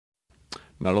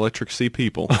Not Electric Sea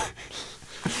people.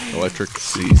 Electric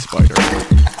Sea Spider.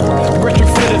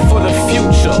 Retrofitted for the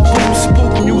future. Boom,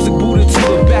 spook music booted to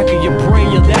the back of your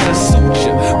brain, yeah, that'll suit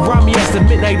ya. Grimy as the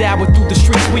midnight hour through the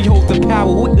streets, we hold the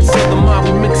power. Witness of the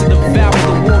mind, we meant to devour.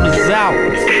 The world is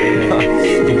ours.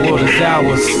 The world is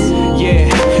ours. Yeah.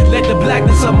 Let the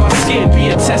blackness of my skin be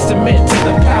a testament to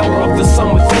the power of the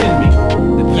sun within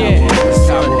me. Yeah.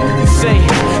 Say,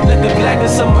 let the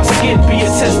blackness of my skin be a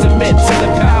testament to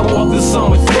the power of the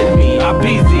sun within me. I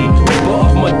be the ripper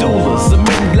of medullas,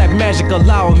 emitting black magic,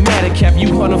 allow-matic. Have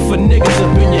you hunting for niggas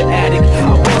up in your attic?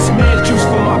 I bust mad juice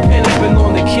for my pen up and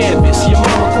on the canvas. Your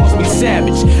mama calls me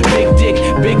savage. Big dick,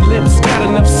 big lips, got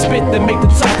enough spit to make the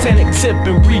Titanic tip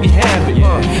and wreak havoc.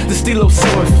 The stilo so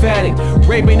emphatic.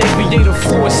 Ray-Ban aviator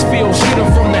force field,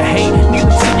 shooting from the hate. Kneeling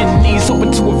to your knees,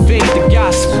 hoping to evade. The guy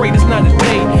sprayed, it's not a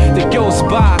day that goes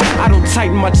by. I don't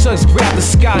tighten my chucks, grab the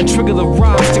sky and trigger the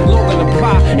rhymes. Stick longer than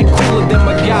pie and cooler than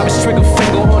my garbage. Trigger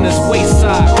finger on his waist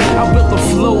side. I built the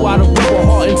flow out of rubber,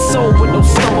 heart and soul with no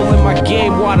stumble in my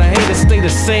game. Why the haters stay the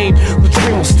same? The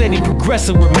dream will steady,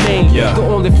 progressive remain. The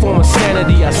only form of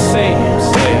sanity I say.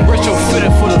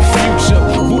 Retrofitted for the future.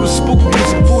 Voodoo spook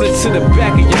music booted to the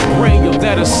back of your brain, yo,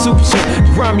 that'll suit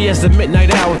ya. Grimy as the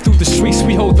midnight hour, through the streets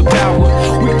we hold the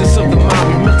power. Weakness of the mind,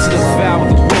 we meant to devour.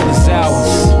 The world is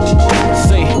ours.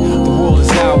 Say, the world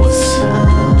is ours.